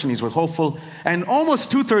called Christian. He's with Hopeful. And almost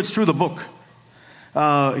 2/3 through the book,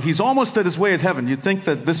 he's almost at his way at heaven. You'd think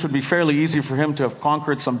that this would be fairly easy for him to have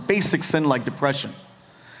conquered some basic sin like depression.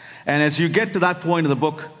 And as you get to that point in the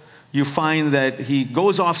book, you find that he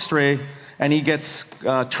goes off stray and he gets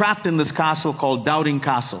trapped in this castle called Doubting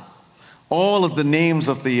Castle. All of the names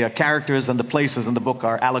of the characters and the places in the book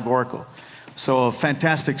are allegorical. So a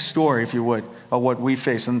fantastic story, if you would, of what we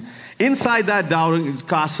face. And inside that Doubting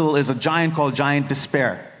Castle is a giant called Giant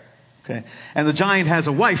Despair. Okay? And the giant has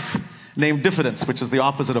a wife named Diffidence, which is the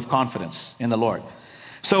opposite of confidence in the Lord.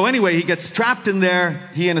 So anyway, he gets trapped in there,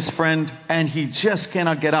 he and his friend, and he just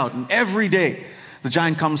cannot get out. And every day, the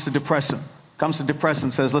giant comes to depress him.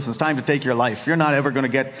 And says, listen, it's time to take your life. You're not ever going to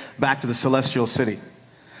get back to the celestial city.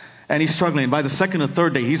 And he's struggling. By the second or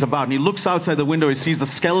third day, he's about. And he looks outside the window. He sees the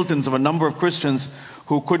skeletons of a number of Christians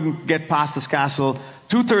who couldn't get past this castle.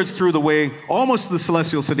 2/3 through the way, almost to the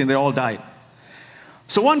celestial city, and they all died.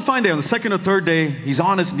 So one fine day, on the second or third day, he's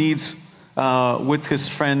on his knees with his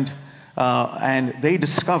friend. And they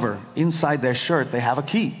discover inside their shirt, they have a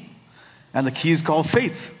key. And the key is called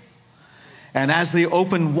faith. And as they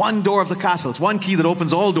open one door of the castle, it's one key that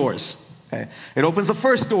opens all doors. Okay? It opens the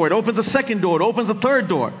first door. It opens the second door. It opens the third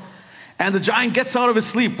door. And the giant gets out of his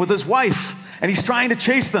sleep with his wife, and he's trying to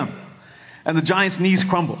chase them. And the giant's knees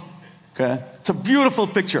crumble. Okay? It's a beautiful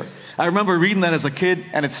picture. I remember reading that as a kid,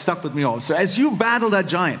 and it stuck with me all. So as you battle that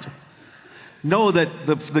giant, know that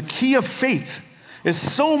the key of faith is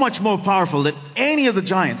so much more powerful than any of the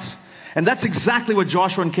giants. And that's exactly what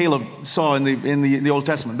Joshua and Caleb saw in the Old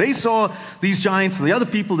Testament. They saw these giants, the other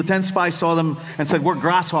people, the 10 spies saw them and said, we're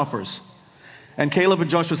grasshoppers. And Caleb and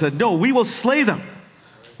Joshua said, no, we will slay them.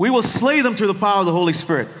 We will slay them through the power of the Holy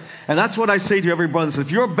Spirit. And that's what I say to every brother.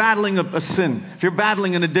 If you're battling a sin, if you're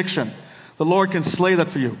battling an addiction, the Lord can slay that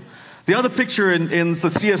for you. The other picture in the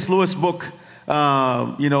C.S. Lewis book,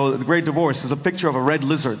 The Great Divorce, is a picture of a red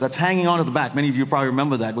lizard that's hanging onto the back. Many of you probably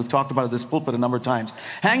remember that. We've talked about it at this pulpit a number of times.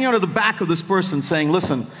 Hanging onto the back of this person saying,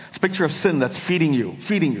 listen, it's a picture of sin that's feeding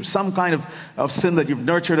you. Some kind of sin that you've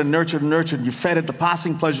nurtured. You fed it the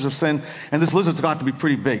passing pleasures of sin. And this lizard's got to be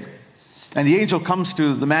pretty big. And the angel comes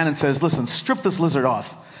to the man and says, listen, strip this lizard off.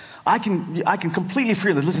 I can completely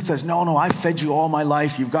free him. The lizard says, no, I've fed you all my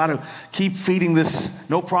life. You've got to keep feeding this.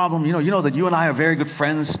 No problem. You know that you and I are very good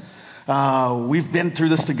friends. We've been through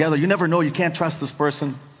this together. You never know. You can't trust this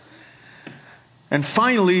person. And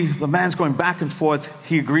finally, the man's going back and forth.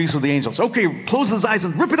 He agrees with the angels. Okay, close his eyes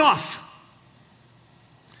and rip it off.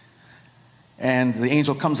 And the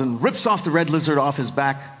angel comes and rips off the red lizard off his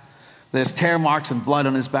back. There's tear marks and blood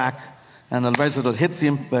on his back. And the lizard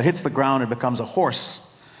hits the ground and becomes a horse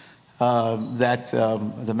that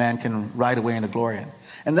the man can ride away into glory in.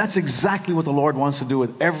 And that's exactly what the Lord wants to do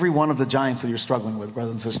with every one of the giants that you're struggling with,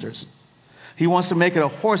 brothers and sisters. He wants to make it a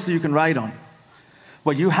horse that you can ride on.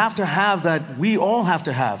 But you have to have that. We all have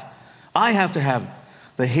to have. I have to have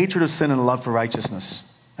the hatred of sin and the love for righteousness.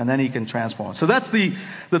 And then He can transform. So that's the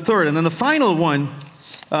third. And then the final one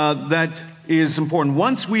that is important.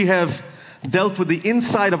 Once we have dealt with the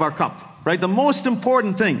inside of our cup, right? The most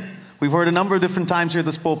important thing, we've heard a number of different times here at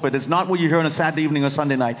this pulpit, it's not what you hear on a Saturday evening or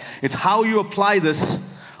Sunday night. It's how you apply this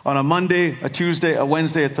on a Monday, a Tuesday, a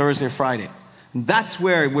Wednesday, a Thursday, a Friday. And that's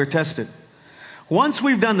where we're tested. Once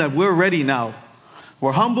we've done that, we're ready now.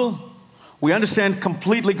 We're humble. We understand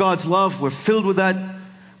completely God's love. We're filled with that.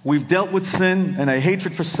 We've dealt with sin and a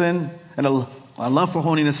hatred for sin and a love for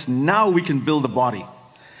holiness. Now we can build a body.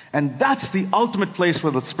 And that's the ultimate place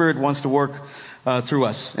where the Spirit wants to work through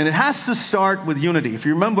us. And it has to start with unity. If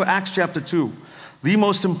you remember Acts chapter 2, the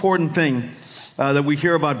most important thing that we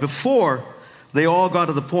hear about before they all got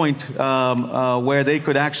to the point where they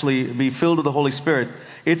could actually be filled with the Holy Spirit,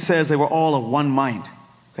 it says they were all of one mind.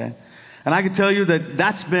 Okay? And I can tell you that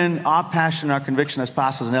that's been our passion, our conviction as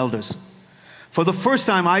pastors and elders. For the first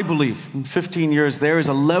time, I believe, in 15 years, there is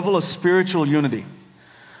a level of spiritual unity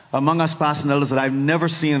among us pastors and elders that I've never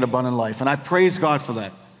seen in Abundant Life. And I praise God for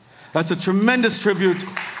that. That's a tremendous tribute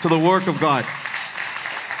to the work of God.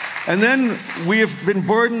 And then we have been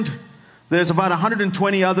burdened. There's about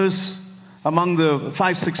 120 others among the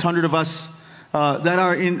 500-600 of us that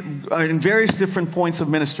are in various different points of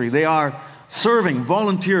ministry. They are serving,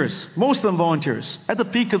 volunteers, most of them volunteers. At the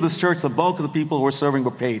peak of this church, the bulk of the people who are serving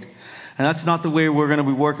were paid. And that's not the way we're going to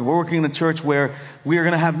be working. We're working in a church where we are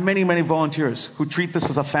going to have many, many volunteers who treat this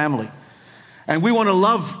as a family. And we want to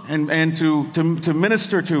love and to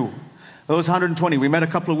minister to those 120. We met a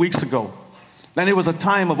couple of weeks ago. And it was a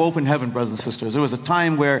time of open heaven, brothers and sisters. It was a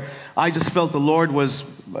time where I just felt the Lord was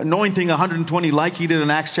anointing 120 like He did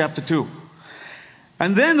in Acts chapter 2.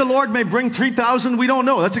 And then the Lord may bring 3,000. We don't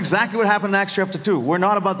know. That's exactly what happened in Acts chapter 2. We're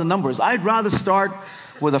not about the numbers. I'd rather start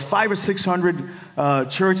with a 500 or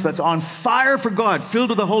 600 church that's on fire for God, filled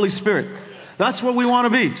with the Holy Spirit. That's what we want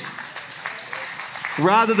to be.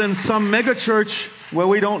 Rather than some mega church where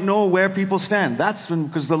we don't know where people stand. That's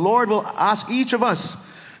because the Lord will ask each of us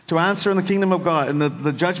to answer in the kingdom of God in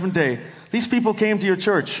the judgment day. These people came to your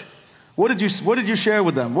church. What did you share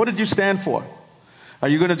with them? What did you stand for? Are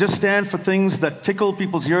you going to just stand for things that tickle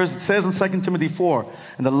people's ears? It says in 2 Timothy 4,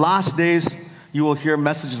 in the last days you will hear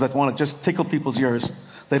messages that want to just tickle people's ears.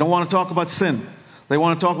 They don't want to talk about sin. They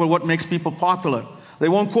want to talk about what makes people popular. They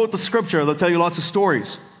won't quote the scripture. They'll tell you lots of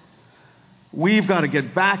stories. We've got to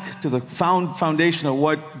get back to the foundation of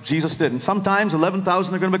what Jesus did. And sometimes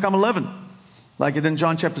 11,000 are going to become 11, like it in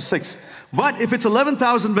John chapter 6. But if it's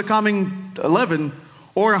 11,000 becoming 11,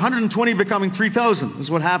 or 120 becoming 3,000, is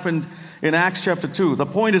what happened in Acts chapter 2. The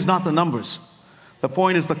point is not the numbers. The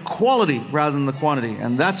point is the quality rather than the quantity.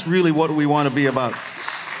 And that's really what we want to be about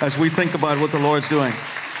as we think about what the Lord's doing.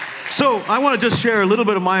 So I want to just share a little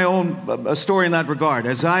bit of my own story in that regard.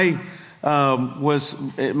 As I was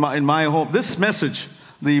in my home, this message,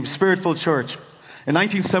 the Spirit-filled Church, in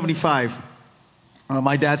 1975,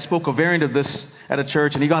 my dad spoke a variant of this at a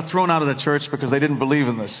church, and he got thrown out of the church because they didn't believe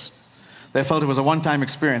in this. They felt it was a one-time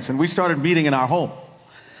experience. And we started meeting in our home.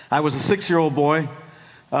 I was a 6-year-old boy,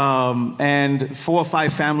 and 4 or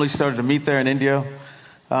 5 families started to meet there in India.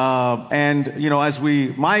 And, you know,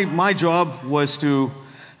 my job was to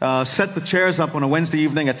set the chairs up on a Wednesday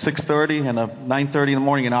evening at 6:30 and 9:30 in the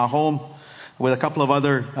morning in our home with a couple of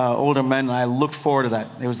other older men, and I looked forward to that.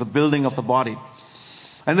 It was the building of the body.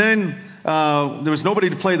 And then there was nobody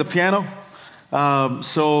to play the piano.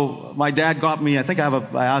 So my dad got me,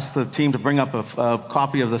 I asked the team to bring up a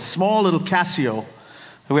copy of the small little Casio.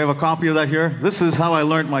 Do we have a copy of that here? This is how I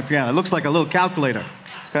learned my piano. It looks like a little calculator.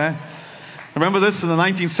 Okay? Remember this in the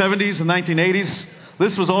 1970s and 1980s?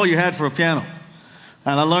 This was all you had for a piano.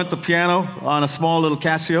 And I learned the piano on a small little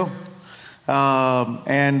Casio.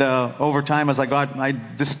 And over time, as I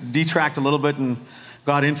just detracked a little bit and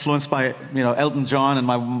got influenced by, Elton John, and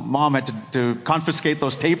my mom had to confiscate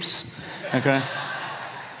those tapes. Okay,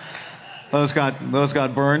 those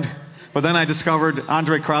got burned. But then I discovered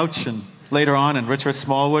Andre Crouch, and later on, and Richard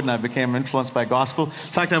Smallwood, and I became influenced by gospel.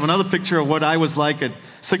 In fact, I have another picture of what I was like at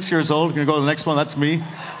 6 years old. Can you go to the next one? That's me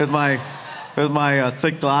with my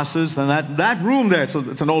thick glasses. And that room there, so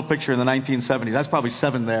it's an old picture in the 1970s. That's probably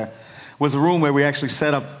 7 there. Was a room where we actually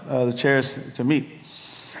set up the chairs to meet.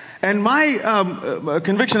 And my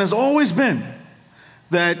conviction has always been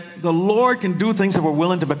that the Lord can do things if we're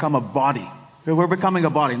willing to become a body. That we're becoming a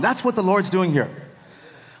body. And that's what the Lord's doing here.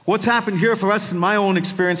 What's happened here for us in my own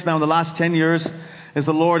experience now in the last 10 years is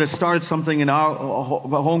the Lord has started something in our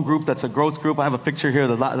home group that's a growth group. I have a picture here.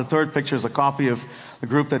 The third picture is a copy of the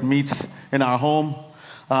group that meets in our home.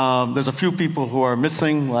 There's a few people who are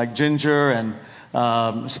missing, like Ginger and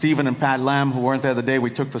Stephen and Pat Lamb, who weren't there the day we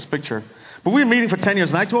took this picture. But we were meeting for 10 years,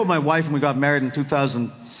 and I told my wife when we got married in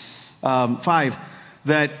 2005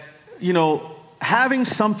 that, having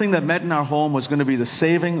something that met in our home was going to be the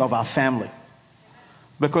saving of our family.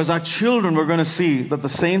 Because our children were going to see that the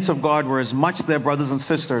saints of God were as much their brothers and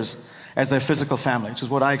sisters as their physical family, which is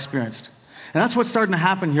what I experienced. And that's what's starting to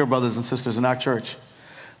happen here, brothers and sisters, in our church.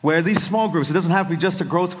 Where these small groups, it doesn't have to be just a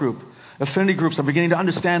growth group. Affinity groups are beginning to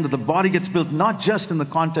understand that the body gets built not just in the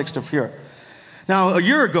context of here. Now, a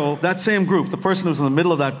year ago, that same group, the person who was in the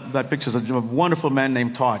middle of that picture is a wonderful man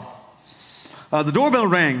named Todd. The doorbell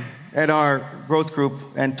rang at our growth group,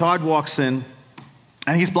 and Todd walks in,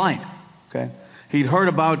 and he's blind. Okay, he'd heard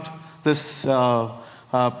about this,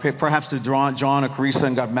 perhaps to John or Carissa,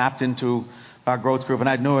 and got mapped into our growth group, and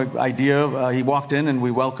I had no idea. He walked in, and we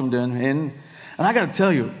welcomed him in. And I got to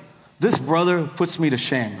tell you, This brother puts me to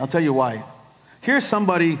shame. I'll tell you why. Here's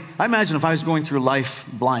somebody, I imagine if I was going through life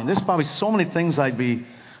blind, there's probably so many things I'd be,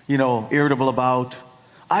 irritable about.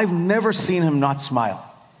 I've never seen him not smile.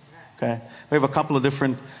 Okay? We have a couple of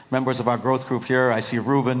different members of our growth group here. I see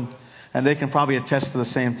Reuben, and they can probably attest to the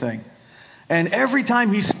same thing. And every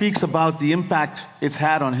time he speaks about the impact it's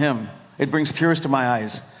had on him, it brings tears to my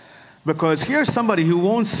eyes. Because here's somebody who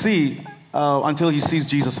won't see until he sees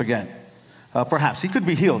Jesus again. Perhaps. He could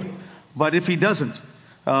be healed. But if he doesn't,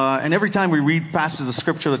 and every time we read passages of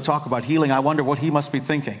Scripture that talk about healing, I wonder what he must be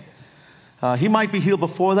thinking. He might be healed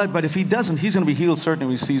before that, but if he doesn't, he's going to be healed certainly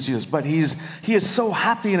when he sees Jesus. But he is so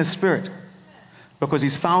happy in his spirit because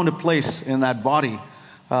he's found a place in that body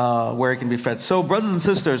where he can be fed. So, brothers and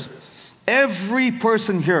sisters, every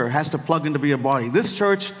person here has to plug in to be a body. This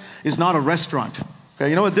church is not a restaurant. Okay?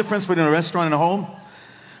 You know the difference between a restaurant and a home?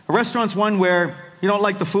 A restaurant's one where you don't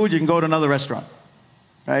like the food, you can go to another restaurant.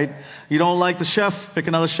 Right? You don't like the chef, pick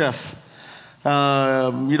another chef.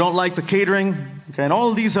 You don't like the catering. Okay? And all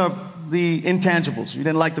of these are the intangibles. You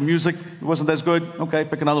didn't like the music, it wasn't as good. Okay,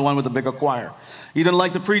 pick another one with a bigger choir. You didn't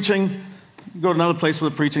like the preaching, go to another place where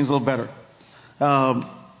the preaching's a little better.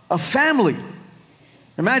 A family.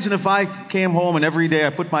 Imagine if I came home and every day I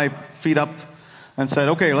put my feet up and said,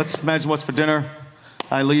 okay, let's imagine what's for dinner.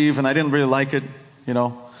 I leave and I didn't really like it.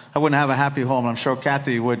 I wouldn't have a happy home. I'm sure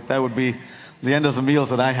Kathy would. That would be the end of the meals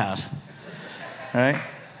that I have. Right?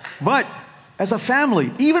 But as a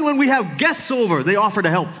family, even when we have guests over, they offer to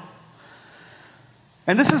help.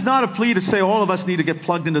 And this is not a plea to say all of us need to get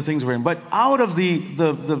plugged into things we're in. But out of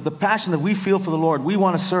the passion that we feel for the Lord, we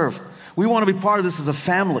want to serve. We want to be part of this as a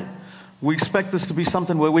family. We expect this to be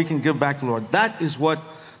something where we can give back to the Lord. That is what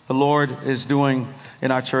the Lord is doing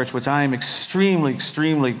in our church, which I am extremely,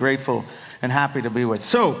 extremely grateful and happy to be with.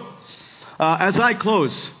 So, as I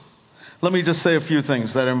close, let me just say a few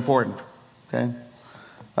things that are important. Okay?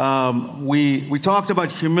 We talked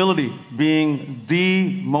about humility being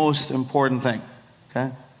the most important thing. Okay?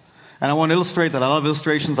 And I want to illustrate that. I love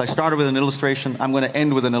illustrations. I started with an illustration. I'm going to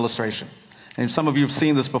end with an illustration. And some of you have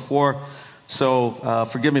seen this before, so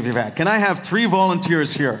forgive me if you've had. Can I have 3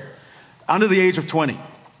 volunteers here under the age of 20?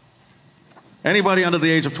 Anybody under the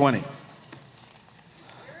age of 20?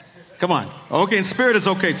 Come on. Okay, in spirit is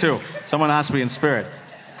okay too. Someone asked me in spirit.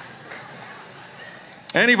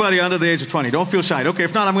 Anybody under the age of 20? Don't feel shy. Okay,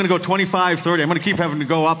 if not, I'm going to go 25, 30. I'm going to keep having to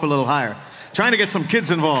go up a little higher. Trying to get some kids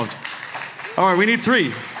involved. All right, we need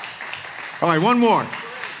 3. All right, 1 more.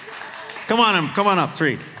 Come on up,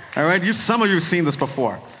 3. All right, some of you have seen this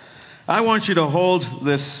before. I want you to hold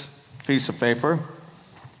this piece of paper.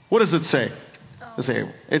 What does it say?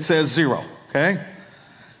 It says 0, okay?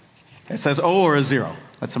 It says O or a 0.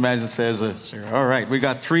 Let's imagine it says a 0. All right, we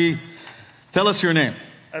got 3. Tell us your name.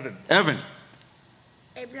 Evan.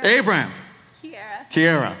 Abraham.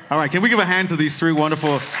 Kiara. All right, can we give a hand to these 3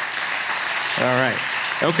 wonderful... All right.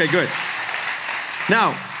 Okay, good.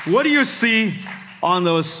 Now, what do you see on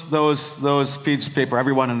those pieces of paper,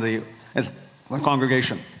 everyone in the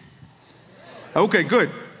congregation? Okay,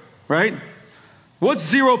 good. Right? What's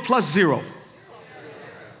 0 plus 0?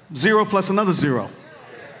 0 plus another 0.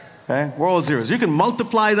 Okay? We're all zeros. You can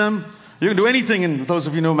multiply them. You can do anything, and those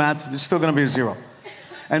of you who know math, it's still going to be a 0.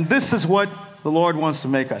 And this is what the Lord wants to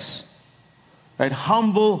make us. Right?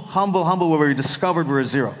 Humble, where we discovered we're a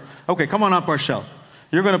 0. Okay, come on up, Arshel.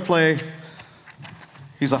 You're going to play...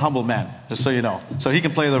 He's a humble man, just so you know. So he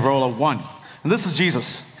can play the role of 1. And this is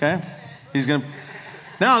Jesus, okay? He's going to...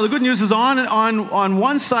 Now, the good news is on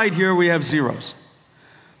one side here, we have zeros.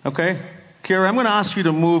 Okay? Kira, I'm going to ask you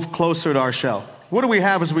to move closer to Arshel. What do we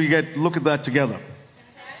have as we look at that together?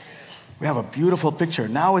 We have a beautiful picture.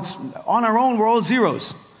 Now it's on our own, we're all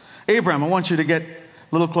zeros. Abraham, I want you to get a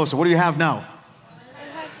little closer. What do you have now?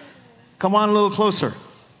 Come on a little closer.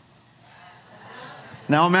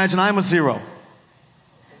 Now imagine I'm a 0.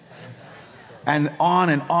 And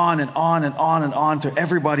on and on and on and on and on to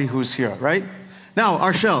everybody who's here, right? Now,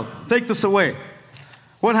 Arshel, take this away.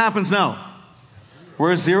 What happens now?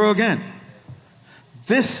 We're 0 again.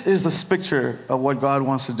 This is the picture of what God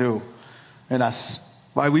wants to do in us.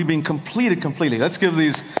 By we being completed completely. Let's give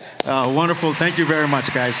these wonderful, thank you very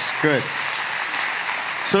much, guys. Good.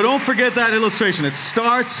 So don't forget that illustration. It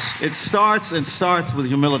starts with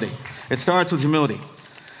humility. It starts with humility.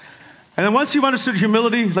 And then once you've understood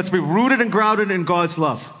humility, let's be rooted and grounded in God's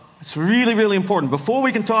love. It's really, really important. Before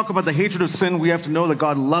we can talk about the hatred of sin, we have to know that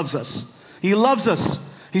God loves us. He loves us.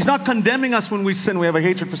 He's not condemning us when we sin. We have a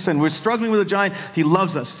hatred for sin. We're struggling with a giant. He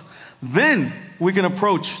loves us. Then we can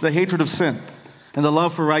approach the hatred of sin and the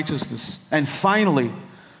love for righteousness. And finally,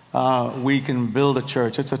 we can build a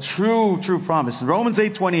church. It's a true promise. Romans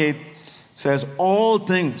 8:28 says, all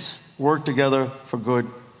things work together for good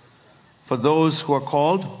for those who are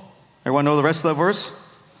called. Everyone know the rest of that verse?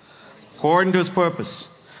 According to his purpose.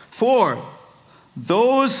 For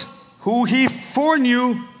those who he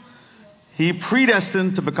foreknew, he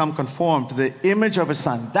predestined to become conformed to the image of his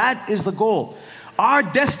Son. That is the goal. Our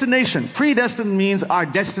destination. Predestined means our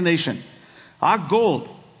destination. Our goal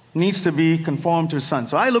needs to be conformed to his Son.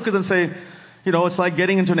 So I look at it and say, it's like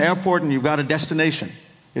getting into an airport and you've got a destination.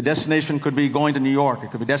 Your destination could be going to New York.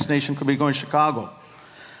 It could be destination could be going to Chicago.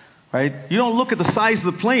 Right? You don't look at the size of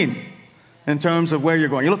the plane in terms of where you're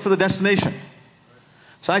going. You look for the destination.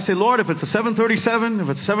 So I say, Lord, if it's a 737, if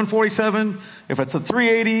it's a 747, if it's a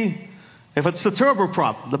 380, if it's a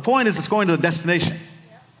turboprop, the point is it's going to the destination.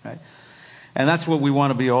 Right? And that's what we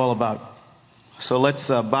want to be all about. So let's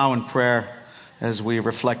bow in prayer as we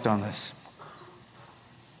reflect on this.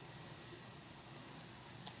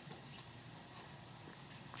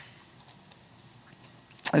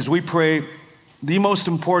 As we pray, the most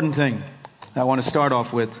important thing I want to start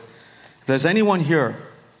off with, if there's anyone here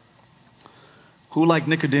who, like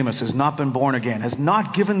Nicodemus, has not been born again, has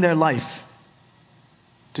not given their life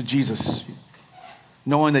to Jesus,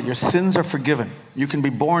 knowing that your sins are forgiven, you can be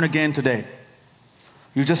born again today.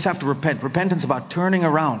 You just have to repent. Repentance is about turning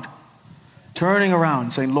around,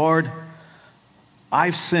 saying, Lord,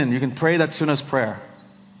 I've sinned. You can pray that sinner's prayer.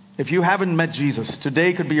 If you haven't met Jesus,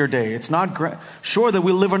 today could be your day. It's not sure that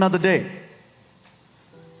we'll live another day.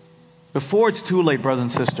 Before it's too late, brother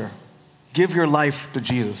and sister, give your life to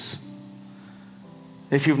Jesus.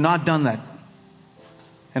 If you've not done that,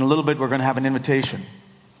 in a little bit we're going to have an invitation.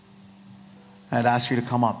 And I'd ask you to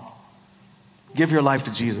come up. Give your life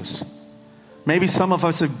to Jesus. Maybe some of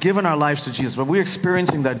us have given our lives to Jesus, but we're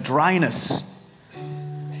experiencing that dryness.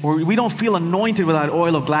 Where we don't feel anointed with that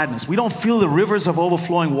oil of gladness. We don't feel the rivers of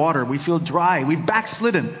overflowing water. We feel dry. We've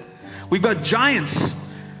backslidden. We've got giants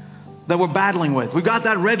that we're battling with. We've got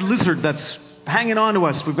that red lizard that's hanging on to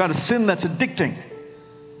us. We've got a sin that's addicting.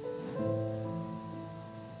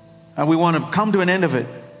 And we want to come to an end of it.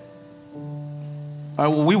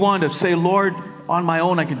 We want to say, Lord, on my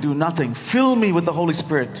own I can do nothing. Fill me with the Holy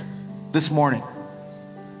Spirit this morning.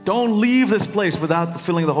 Don't leave this place without the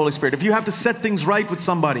filling of the Holy Spirit. If you have to set things right with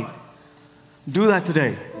somebody, do that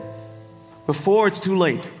today. Before it's too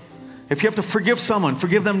late. If you have to forgive someone,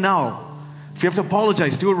 forgive them now. If you have to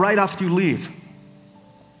apologize, do it right after you leave.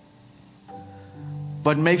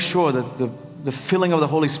 But make sure that the filling of the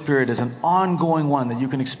Holy Spirit is an ongoing one that you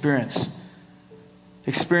can experience.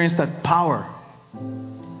 Experience that power.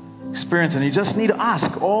 Experience, and you just need to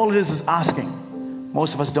ask. All it is asking.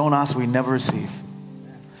 Most of us don't ask, we never receive.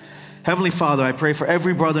 Heavenly Father, I pray for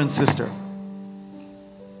every brother and sister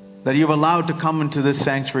that you've allowed to come into this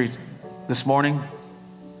sanctuary this morning.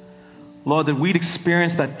 Lord, that we'd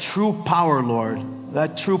experience that true power, Lord.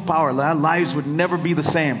 That true power. That our lives would never be the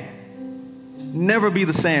same. Never be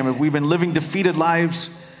the same if we've been living defeated lives.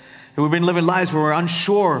 If we've been living lives where we're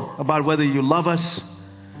unsure about whether you love us.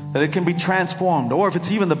 That it can be transformed. Or if it's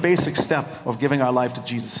even the basic step of giving our life to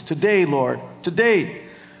Jesus. Today, Lord. Today,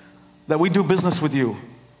 that we do business with you.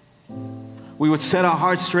 We would set our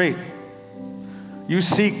hearts straight. You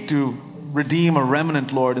seek to redeem a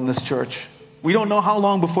remnant, Lord, in this church. We don't know how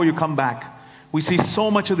long before you come back. We see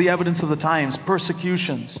so much of the evidence of the times,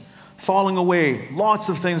 persecutions, falling away, lots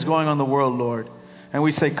of things going on in the world, Lord. And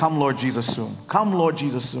we say, come, Lord Jesus, soon. Come, Lord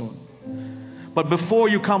Jesus, soon. But before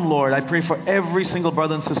you come, Lord, I pray for every single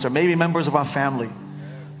brother and sister, maybe members of our family,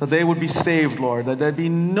 that they would be saved, Lord, that there'd be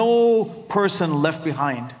no person left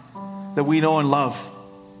behind that we know and love.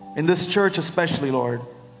 In this church especially, Lord,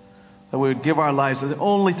 that we would give our lives to the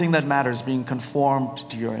only thing that matters, being conformed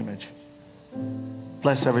to your image.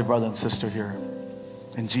 Bless every brother and sister here.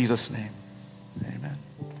 In Jesus' name, amen.